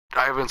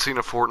I haven't seen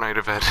a Fortnite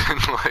event in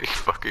like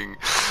fucking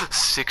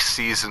 6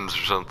 seasons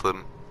or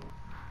something.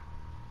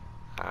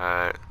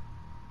 Alright.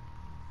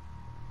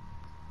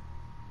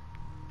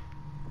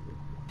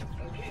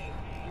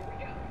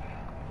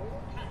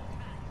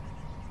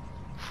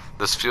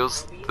 This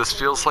feels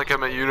like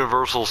I'm at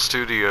Universal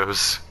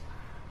Studios.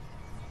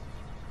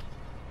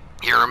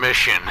 Your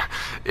mission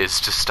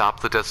is to stop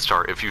the Death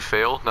Star. If you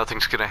fail,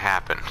 nothing's gonna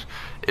happen.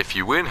 If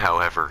you win,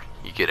 however,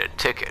 you get a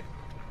ticket.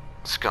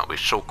 It's gonna be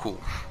so cool.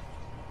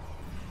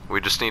 We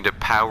just need to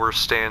power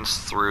stance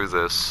through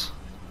this.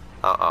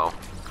 Uh-oh.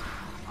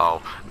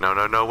 Oh, no,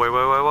 no, no, wait,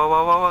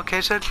 okay,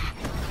 Sid.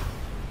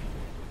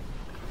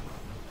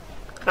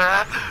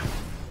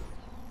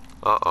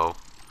 Uh-oh.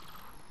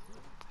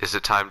 Is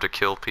it time to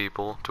kill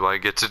people? Do I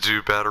get to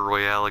do Battle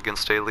Royale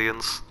against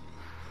aliens?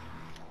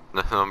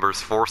 The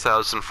number's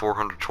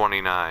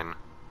 4,429.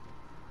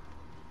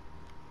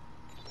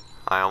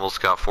 I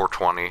almost got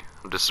 420.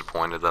 I'm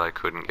disappointed that I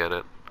couldn't get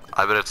it.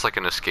 I bet it's like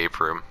an escape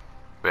room.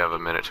 We have a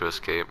minute to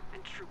escape.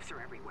 And troops are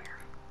everywhere.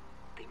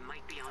 They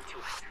might be onto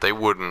us. They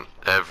wouldn't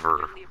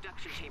ever.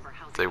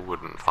 They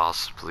wouldn't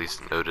possibly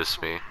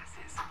notice me.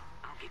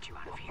 I'll get you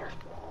out of here.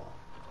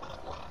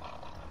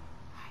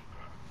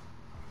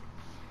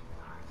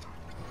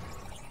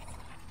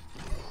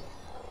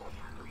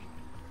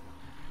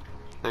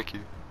 Thank you.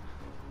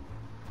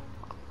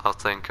 Oh,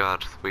 thank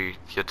God. We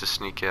get to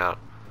sneak out.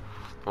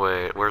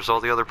 Wait, where's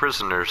all the other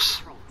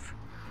prisoners?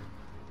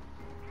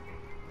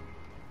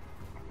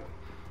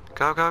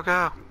 Go, go,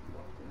 go!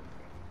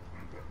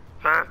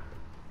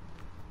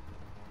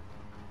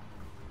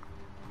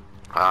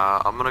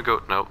 I'm gonna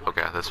go. Nope.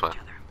 Okay, this way.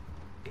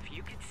 If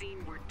you get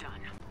seen, we're done.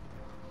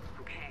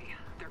 Okay,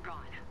 they're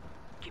gone.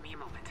 Give me a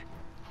moment.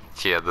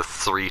 Yeah, the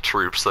 3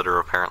 troops that are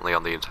apparently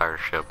on the entire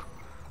ship.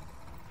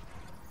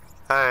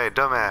 Hey,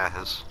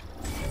 dumbass!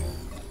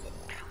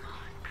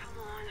 Come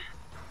on.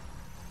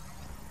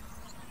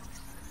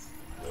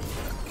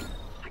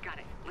 I got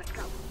it. Let's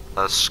go.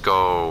 Let's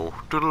go.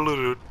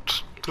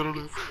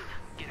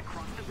 Get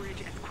across the bridge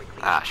as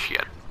quickly Ah,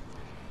 shit.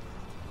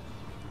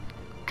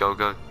 Go,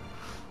 go.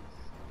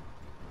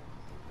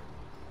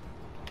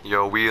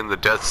 Yo, we in the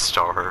Death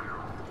Star.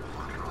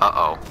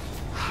 Uh-oh.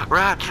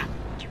 Rat!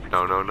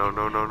 No, no, no,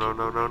 no, no, no,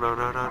 no, no, no, no,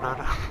 no, no,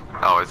 no.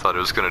 Oh, I thought it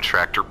was gonna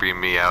tractor beam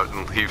me out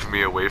and leave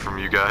me away from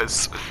you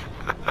guys.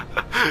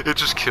 It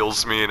just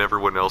kills me and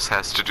everyone else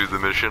has to do the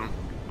mission.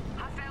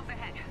 Hostiles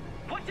ahead.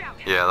 Watch out.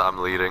 Yeah, I'm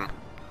leading.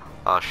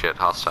 Oh shit,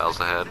 hostiles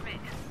ahead.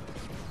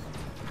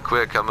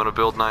 Quick, I'm gonna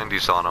build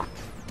 90s on them.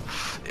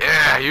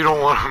 Yeah, you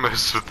don't want to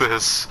mess with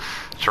this.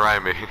 Try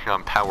me.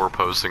 I'm power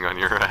posing on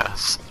your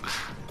ass.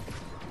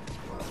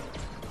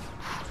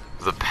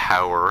 The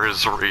power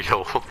is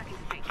real.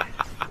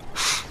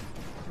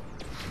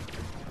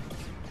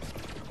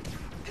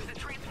 There's a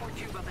transport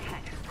tube up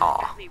ahead. Aw.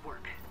 That may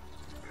work.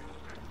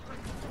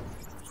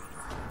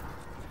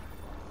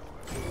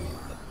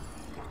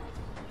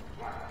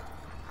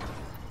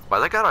 Why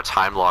they got a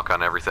time lock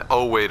on everything?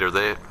 Oh wait, are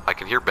they? I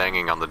can hear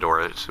banging on the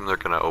door. I assume they're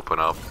gonna open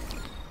up.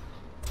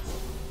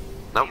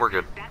 No, we're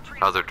good.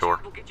 Other door.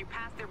 Will get you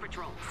past their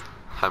patrols.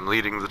 I'm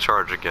leading the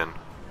charge again.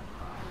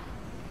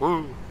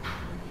 Woo!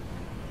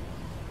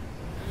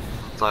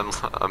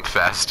 I'm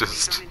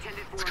fastest.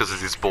 It's because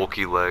of these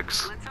bulky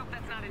legs. Let's hope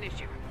that's not an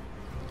issue.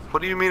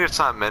 What do you mean it's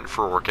not meant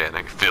for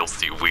organic?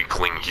 Filthy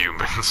weakling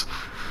humans.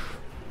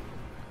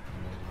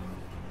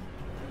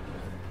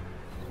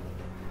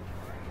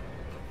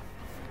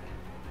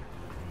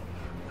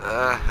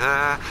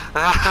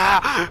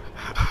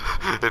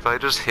 If I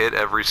just hit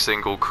every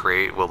single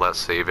crate, will that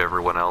save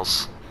everyone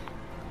else?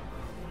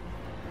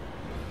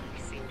 We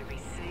seem to be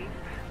safe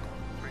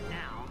for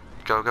now.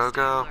 Go, go, Stay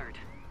go. alert.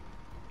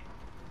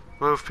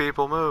 Move,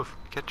 people, move.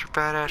 Get your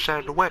fat ass out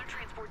of the way.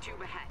 Transport tube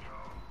ahead.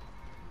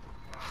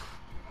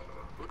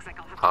 Looks like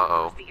I'll have to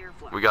Uh-oh. reverse the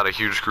airflow. We got a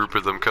huge group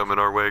of them coming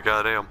our way,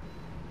 goddamn.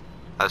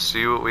 I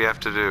see what we have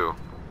to do.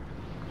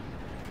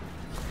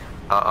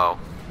 Uh-oh.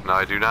 No,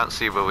 I do not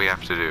see what we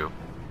have to do.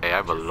 Hey,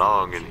 I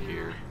belong in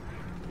here.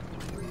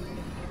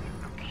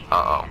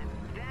 Uh-oh.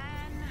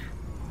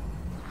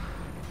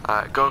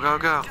 Alright, go, go,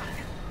 go.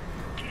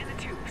 Get in the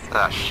tubes.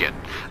 Ah, shit.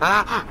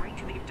 Ah! Right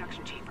to the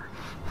induction chamber.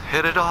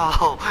 Hit it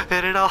all!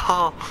 Hit it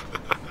all!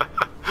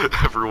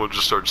 Everyone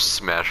just starts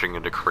smashing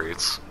into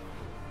crates.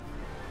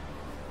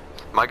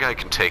 My guy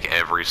can take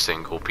every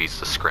single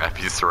piece of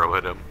scrap you throw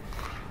at him.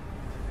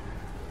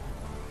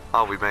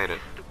 Oh, we made it.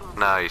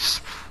 Nice.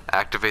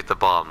 Activate the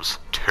bombs.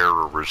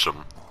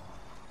 Terrorism.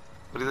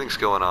 What do you think's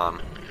going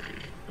on?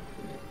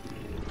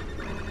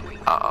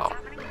 Uh-oh.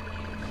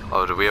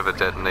 Oh, do we have a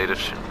detonated?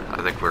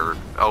 I think we're...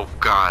 Oh,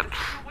 God.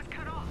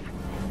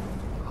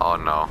 Oh,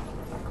 no.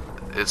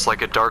 It's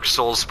like a Dark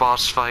Souls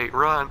boss fight.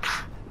 Run!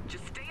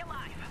 Just stay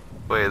alive.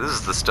 Wait, this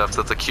is the stuff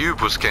that the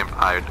cube was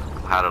how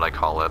did I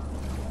call it?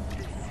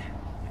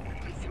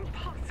 It's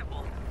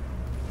impossible.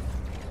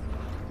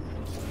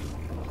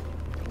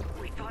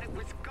 We thought it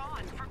was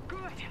gone for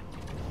good.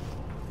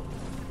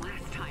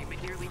 Last time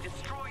it nearly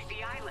destroyed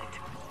the island.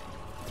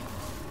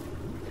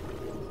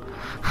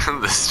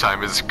 this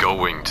time is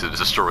going to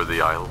destroy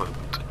the island.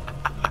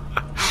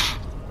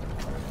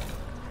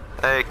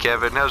 Hey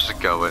Kevin, how's it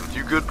going?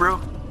 You good, bro?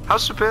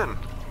 How's it been?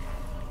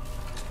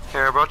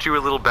 Here, I brought you a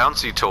little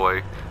bouncy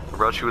toy.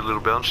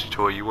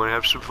 You wanna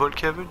have some fun,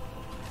 Kevin?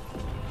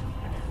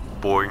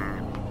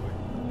 Boing.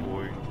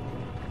 Boing.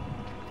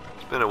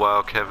 It's been a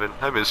while, Kevin.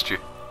 I missed you.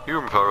 You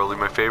were probably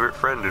my favorite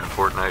friend in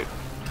Fortnite.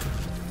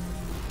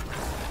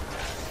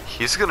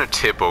 He's gonna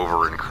tip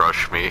over and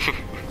crush me.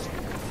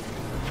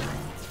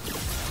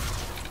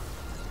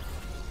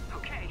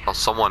 Oh,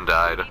 someone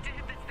died.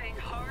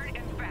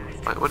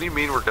 What do you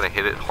mean we're gonna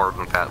hit it hard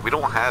and fast? We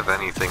don't have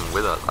anything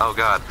with us. Oh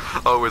god.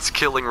 Oh, it's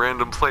killing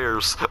random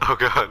players. Oh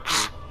god.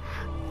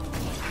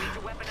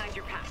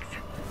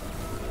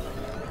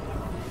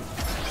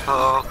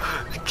 Oh,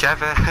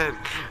 Kevin.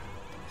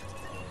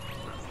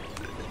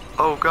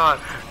 Oh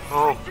god.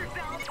 Oh.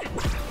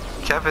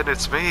 Kevin,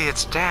 it's me.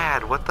 It's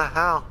Dad. What the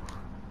hell?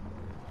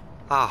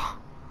 Oh.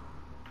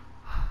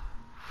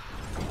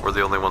 We're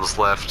the only ones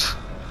left.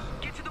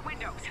 Get to the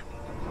windows.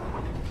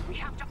 We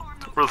have to arm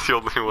those. We're the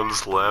only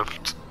ones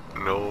left.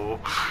 No.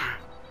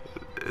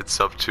 It's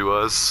up to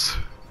us.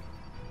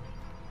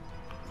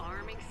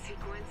 Arming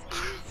sequence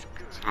is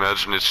good.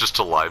 Imagine it's just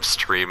a live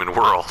stream and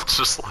we're all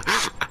just like...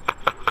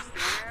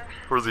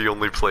 We're the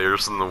only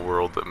players in the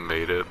world that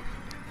made it.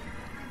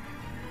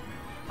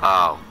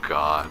 Oh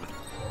god.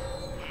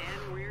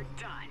 And we're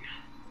done.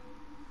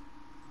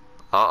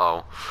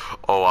 Uh-oh.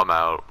 Oh, I'm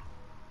out.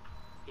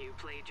 You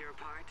played your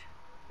part.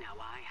 Now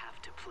I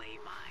have to play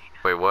mine.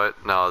 Wait,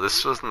 what? No,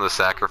 this wasn't the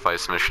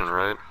sacrifice mission,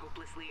 right?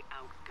 Hopelessly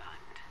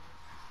outgunned.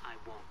 I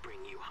won't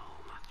bring you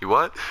home. You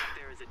what?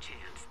 There is a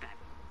chance that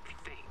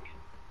thing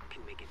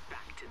can make it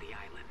back to the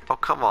island. Oh,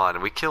 come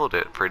on. We killed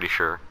it, pretty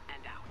sure.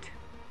 And out.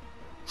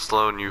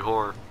 Sloan, you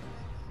whore.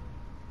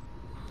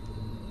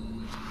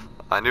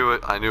 I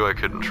knew I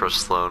couldn't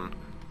trust Sloan.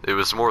 It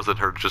was more than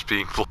her just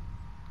being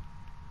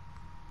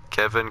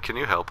Kevin, can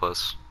you help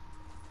us?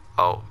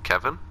 Oh,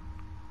 Kevin?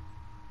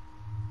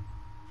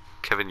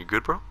 Kevin, you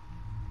good, bro?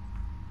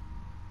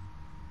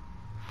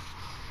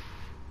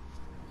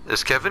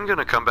 Is Kevin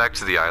gonna come back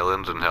to the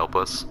island and help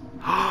us?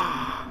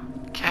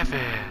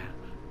 Kevin!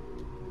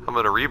 I'm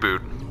gonna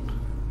reboot.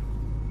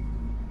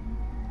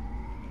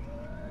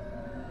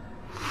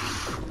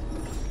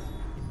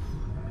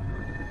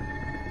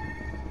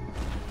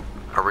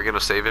 Are we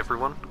gonna save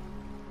everyone?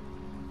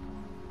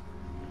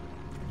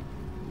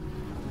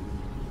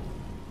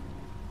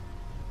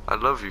 I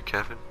love you,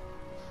 Kevin.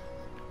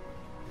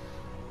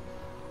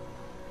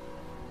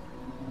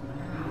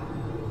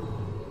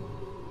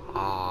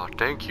 Oh,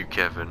 thank you,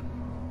 Kevin.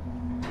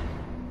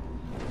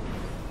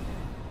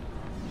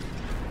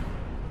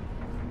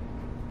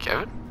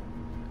 Kevin?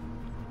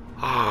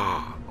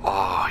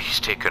 Oh,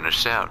 he's taking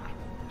us out.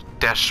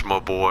 That's my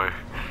boy.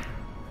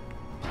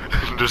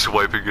 Just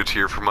wiping a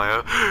tear from my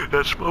eye.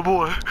 That's my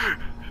boy.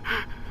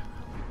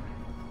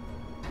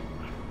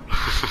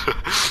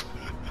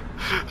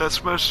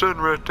 That's my son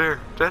right there.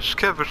 That's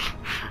Kevin.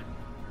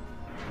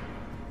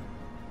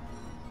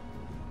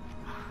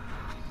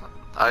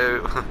 I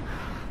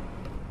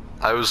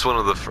was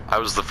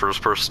the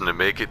first person to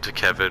make it to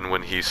Kevin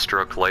when he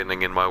struck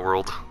lightning in my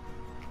world.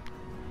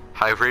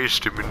 I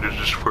raised him into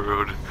this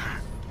world.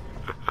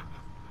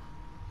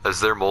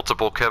 Is there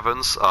multiple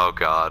Kevins? Oh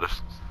god.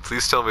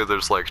 Please tell me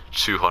there's like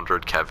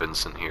 200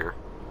 Kevins in here.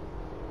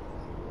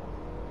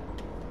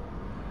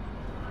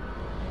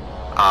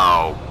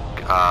 Oh.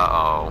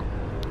 Uh-oh.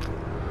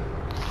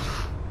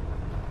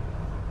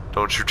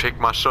 Don't you take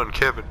my son,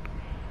 Kevin.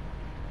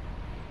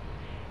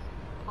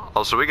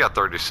 Also, we got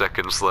 30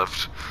 seconds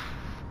left.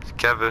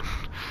 Kevin.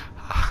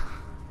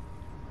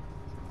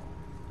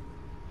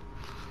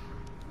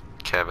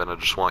 Kevin, I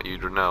just want you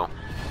to know.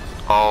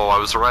 Oh, I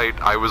was right.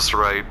 I was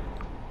right.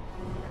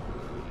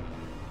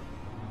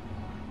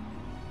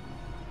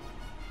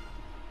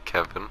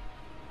 Kevin.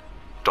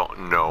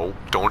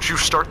 Don't you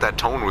start that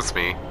tone with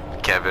me,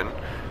 Kevin.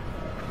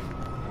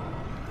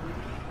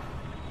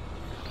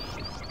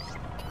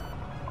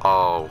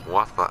 Oh,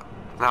 what the?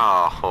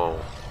 No.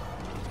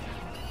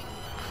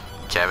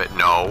 Kevin,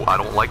 no, I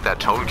don't like that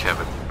tone,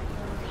 Kevin.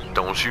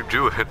 Don't you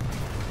do it.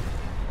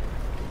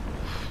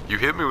 You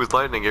hit me with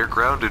lightning, you're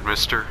grounded,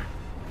 mister.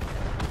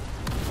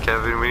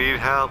 Kevin, we need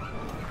help.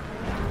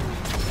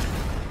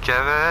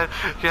 Kevin,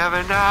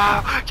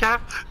 no,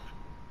 Kevin.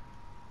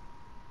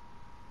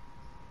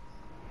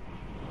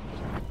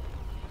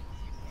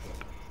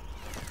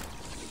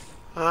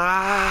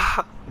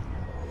 Ah.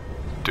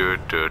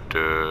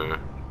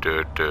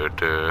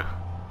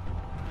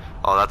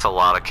 Oh, that's a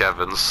lot of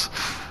Kevins.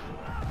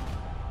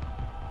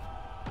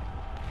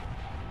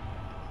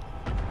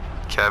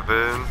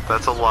 Kevin,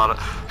 that's a lot of...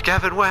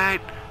 Kevin,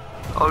 wait!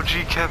 Oh,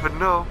 gee, Kevin,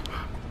 no.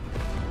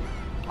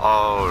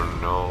 Oh,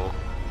 no.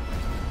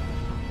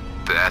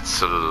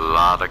 That's a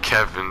lot of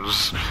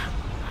Kevins.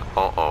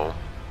 Uh-oh.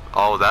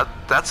 Oh,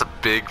 that's a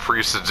big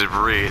piece of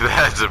debris.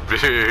 That's a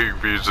big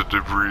piece of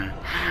debris.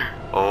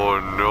 Oh,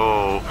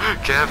 no.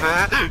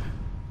 Kevin!